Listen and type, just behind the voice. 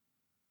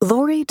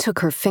Lori took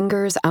her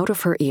fingers out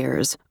of her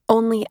ears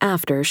only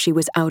after she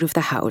was out of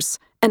the house,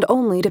 and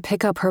only to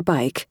pick up her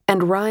bike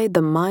and ride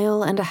the 1.5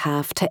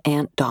 miles to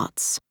Aunt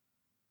Dot's.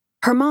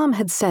 Her mom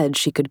had said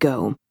she could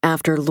go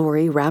after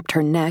Lori wrapped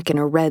her neck in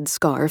a red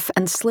scarf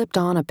and slipped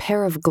on a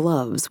pair of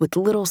gloves with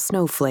little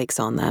snowflakes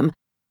on them,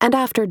 and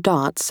after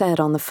Dot said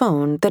on the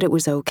phone that it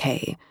was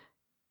okay.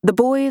 The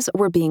boys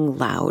were being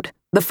loud,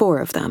 the 4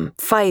 of them,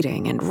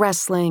 fighting and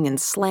wrestling and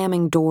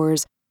slamming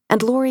doors,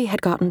 and Lori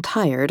had gotten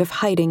tired of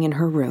hiding in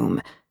her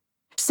room.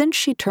 Since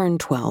she turned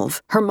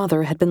 12, her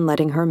mother had been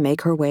letting her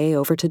make her way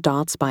over to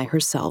Dot's by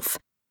herself,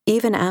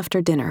 even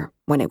after dinner,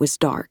 when it was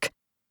dark.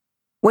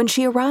 When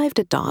she arrived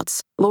at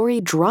Dot's, Lori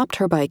dropped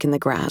her bike in the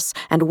grass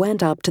and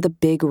went up to the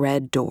big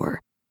red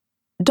door.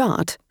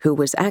 Dot, who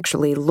was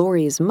actually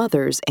Lori's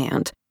mother's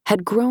aunt,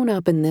 had grown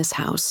up in this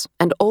house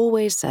and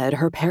always said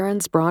her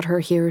parents brought her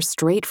here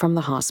straight from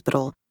the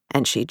hospital,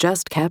 and she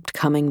just kept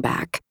coming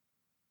back.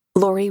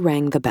 Lori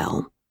rang the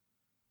bell.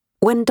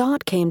 When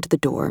Dot came to the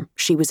door,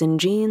 she was in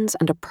jeans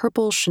and a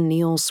purple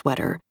chenille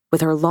sweater,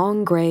 with her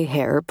long gray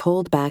hair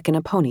pulled back in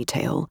a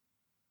ponytail.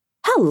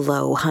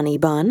 "Hello, honey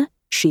bun,"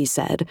 she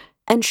said,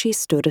 and she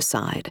stood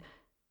aside.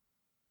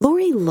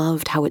 Lori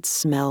loved how it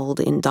smelled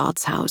in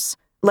Dot's house,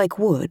 like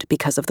wood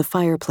because of the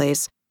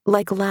fireplace,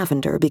 like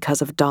lavender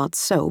because of Dot's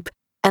soap,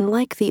 and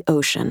like the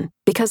ocean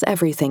because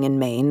everything in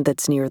Maine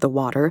that's near the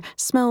water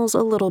smells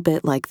a little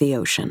bit like the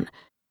ocean.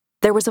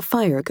 There was a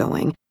fire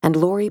going, and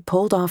Lori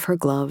pulled off her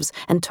gloves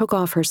and took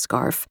off her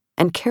scarf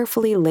and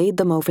carefully laid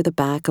them over the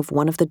back of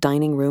one of the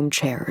dining room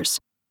chairs.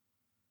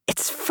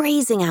 "It's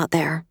freezing out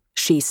there,"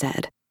 she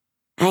said.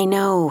 "I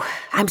know.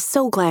 I'm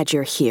so glad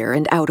you're here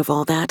and out of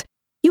all that.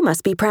 You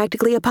must be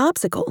practically a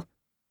popsicle."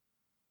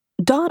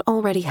 Dot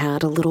already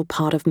had a little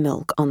pot of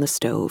milk on the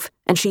stove,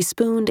 and she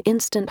spooned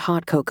instant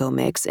hot cocoa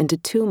mix into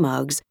 2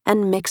 mugs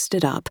and mixed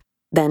it up.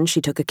 Then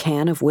she took a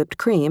can of whipped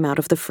cream out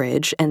of the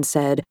fridge and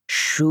said,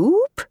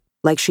 "Shoop,"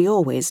 like she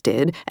always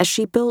did, as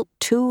she built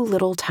 2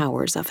 little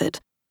towers of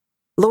it.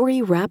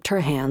 Lori wrapped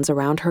her hands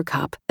around her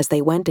cup as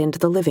they went into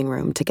the living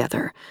room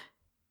together.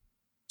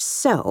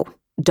 "So,"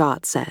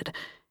 Dot said,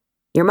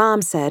 "your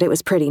mom said it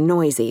was pretty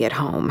noisy at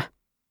home."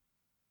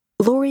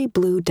 Lori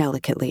blew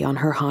delicately on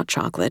her hot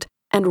chocolate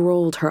and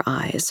rolled her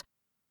eyes.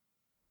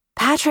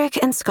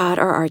 "Patrick and Scott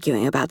are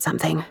arguing about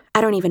something. I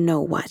don't even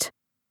know what."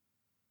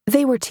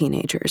 They were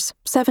teenagers,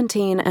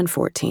 17 and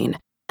 14,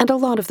 and a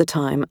lot of the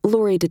time,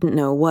 Lori didn't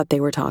know what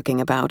they were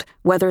talking about,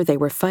 whether they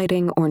were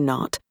fighting or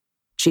not.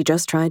 She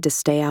just tried to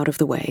stay out of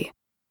the way.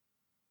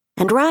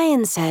 "And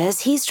Ryan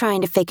says he's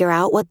trying to figure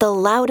out what the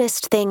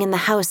loudest thing in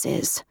the house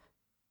is."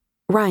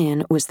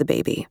 Ryan was the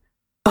baby.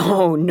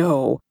 "Oh,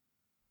 no."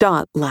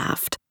 Dot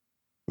laughed.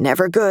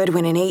 "Never good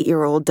when an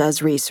 8-year-old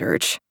does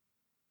research."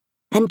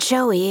 "And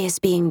Joey is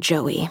being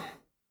Joey."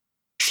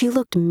 She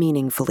looked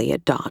meaningfully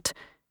at Dot.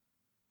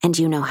 "And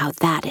you know how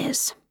that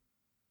is."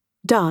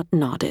 Dot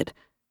nodded.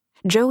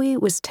 Joey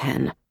was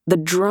 10. The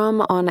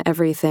drum on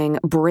everything,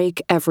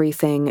 break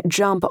everything,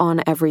 jump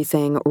on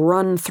everything,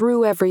 run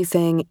through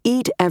everything,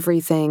 eat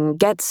everything,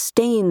 get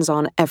stains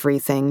on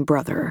everything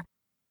brother.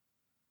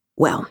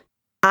 "Well,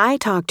 I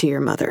talked to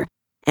your mother,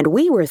 and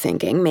we were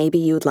thinking maybe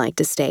you'd like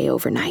to stay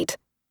overnight.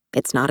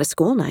 It's not a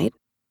school night."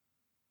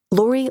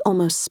 Lori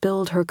almost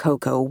spilled her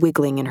cocoa,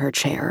 wiggling in her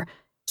chair.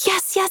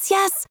 "Yes, yes,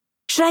 yes!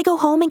 Should I go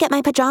home and get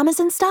my pajamas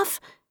and stuff?"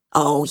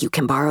 "Oh, you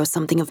can borrow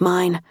something of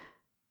mine."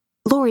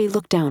 Lori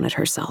looked down at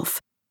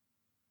herself.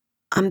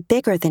 "I'm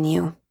bigger than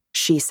you,"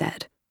 she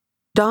said.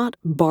 Dot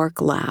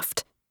bark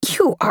laughed.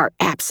 "You are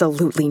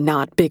absolutely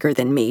not bigger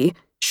than me,"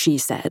 she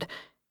said.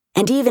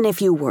 "And even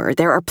if you were,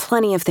 there are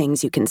plenty of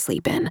things you can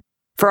sleep in.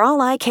 For all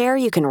I care,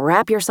 you can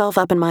wrap yourself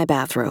up in my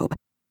bathrobe.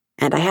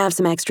 And I have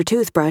some extra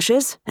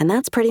toothbrushes, and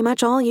that's pretty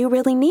much all you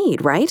really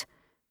need, right?"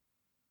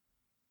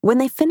 When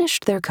they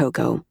finished their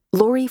cocoa,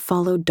 Lori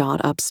followed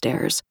Dot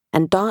upstairs,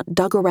 and Dot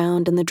dug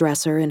around in the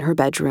dresser in her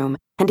bedroom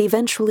and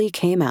eventually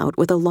came out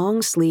with a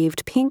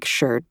long-sleeved pink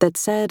shirt that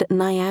said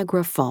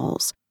Niagara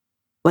Falls.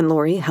 When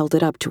Lori held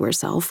it up to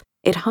herself,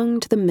 it hung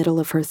to the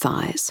middle of her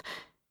thighs.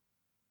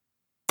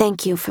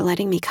 "Thank you for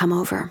letting me come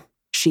over,"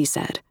 she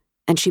said,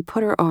 and she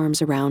put her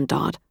arms around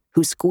Dot,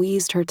 who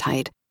squeezed her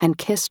tight and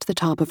kissed the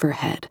top of her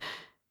head.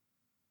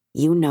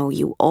 "You know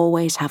you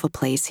always have a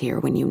place here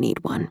when you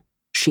need one,"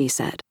 she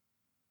said.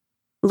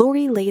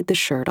 Lori laid the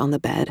shirt on the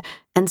bed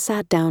and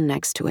sat down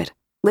next to it,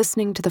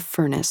 listening to the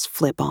furnace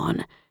flip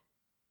on.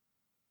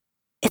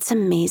 "It's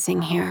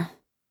amazing here.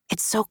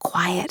 It's so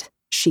quiet,"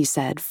 she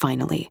said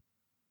finally.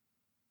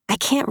 "I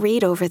can't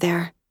read over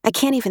there. I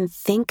can't even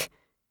think."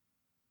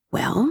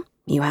 "Well,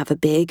 you have a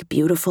big,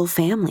 beautiful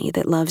family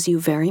that loves you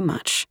very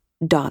much,"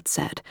 Dot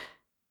said.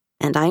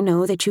 "And I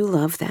know that you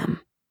love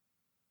them."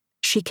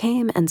 She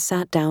came and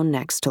sat down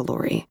next to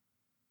Lori.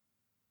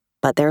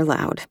 "But they're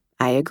loud,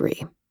 I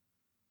agree."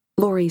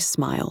 Lori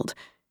smiled.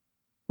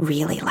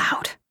 "Really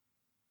loud."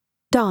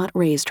 Dot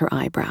raised her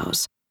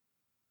eyebrows.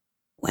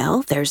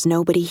 "Well, there's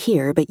nobody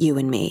here but you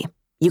and me.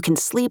 You can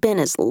sleep in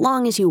as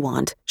long as you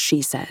want,"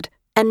 she said,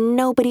 "and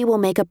nobody will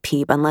make a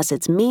peep unless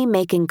it's me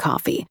making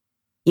coffee.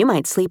 You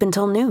might sleep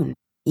until noon.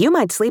 You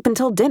might sleep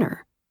until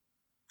dinner.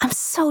 I'm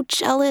so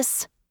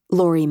jealous,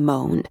 Lori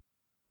moaned.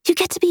 You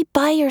get to be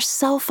by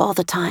yourself all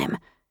the time.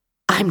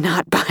 I'm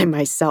not by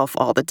myself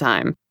all the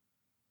time.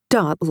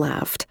 Dot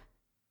laughed.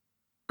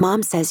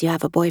 Mom says you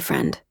have a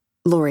boyfriend,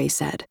 Lori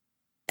said.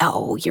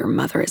 Oh, your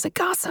mother is a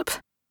gossip.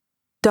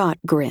 Dot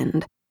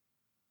grinned.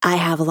 I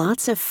have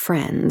lots of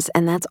friends,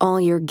 and that's all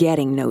you're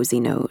getting, nosy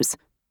nose.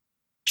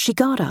 She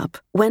got up,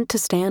 went to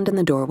stand in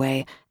the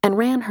doorway, and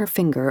ran her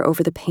finger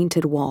over the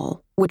painted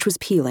wall, which was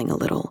peeling a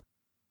little.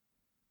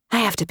 I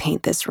have to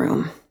paint this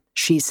room,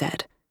 she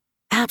said.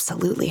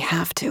 Absolutely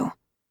have to.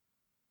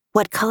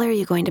 What color are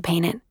you going to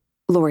paint it?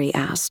 Lori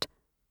asked.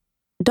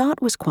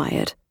 Dot was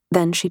quiet,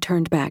 then she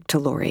turned back to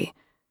Lori.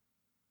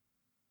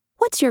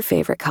 What's your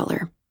favorite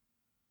color?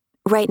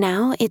 Right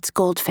now, it's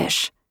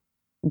goldfish.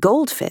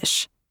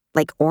 Goldfish?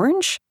 Like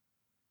orange?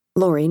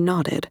 Lori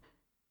nodded.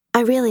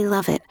 I really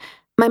love it.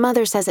 My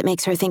mother says it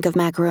makes her think of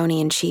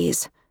macaroni and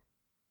cheese.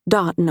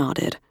 Dot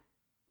nodded.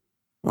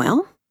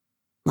 Well,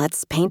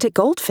 let's paint it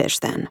goldfish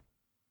then.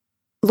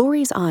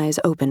 Lori's eyes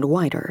opened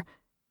wider.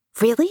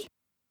 Really?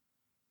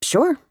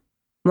 Sure.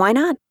 Why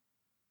not?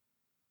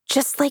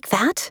 Just like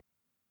that?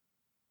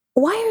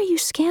 Why are you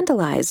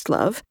scandalized,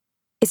 love?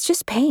 It's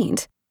just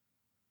paint.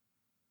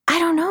 I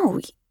don't know.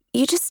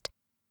 You just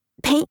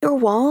paint your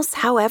walls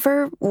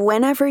however,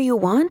 whenever you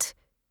want?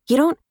 You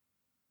don't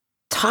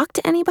talk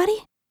to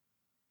anybody?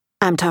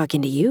 I'm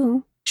talking to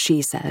you,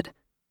 she said.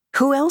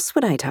 Who else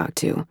would I talk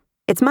to?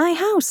 It's my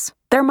house.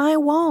 They're my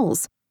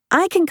walls.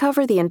 I can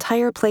cover the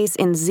entire place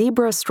in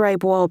zebra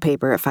stripe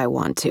wallpaper if I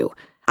want to.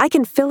 I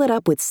can fill it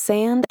up with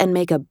sand and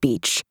make a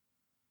beach.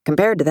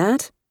 Compared to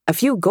that, a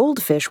few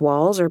goldfish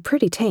walls are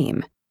pretty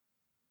tame.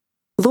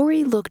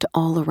 Lori looked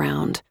all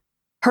around.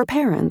 Her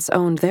parents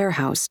owned their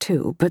house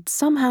too, but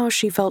somehow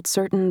she felt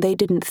certain they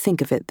didn't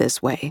think of it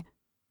this way.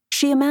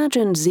 She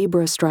imagined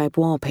zebra stripe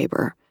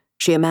wallpaper.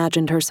 She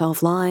imagined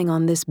herself lying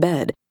on this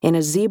bed in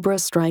a zebra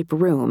stripe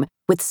room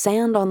with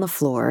sand on the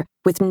floor,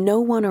 with no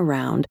one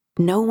around,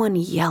 no one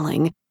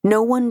yelling,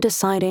 no one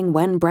deciding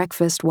when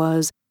breakfast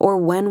was or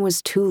when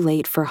was too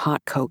late for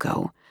hot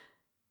cocoa.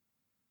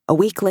 A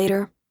week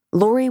later,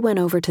 Lori went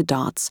over to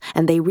Dot's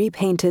and they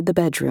repainted the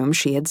bedroom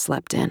she had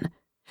slept in.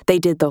 They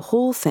did the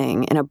whole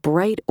thing in a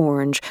bright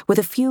orange with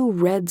a few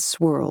red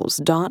swirls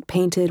Dot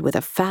painted with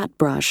a fat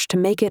brush to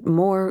make it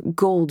more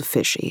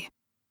goldfishy.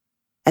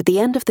 At the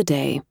end of the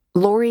day,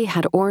 Lori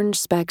had orange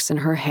specks in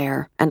her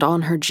hair and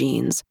on her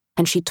jeans,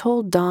 and she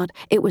told Dot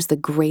it was the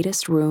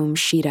greatest room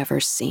she'd ever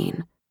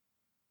seen.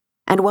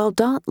 And while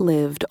Dot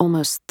lived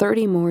almost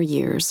 30 more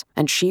years,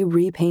 and she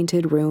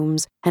repainted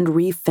rooms and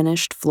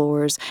refinished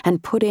floors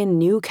and put in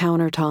new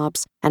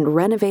countertops and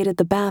renovated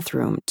the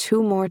bathroom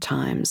 2 more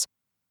times,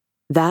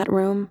 that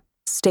room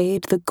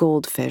stayed the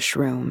goldfish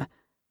room,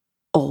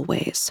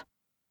 always.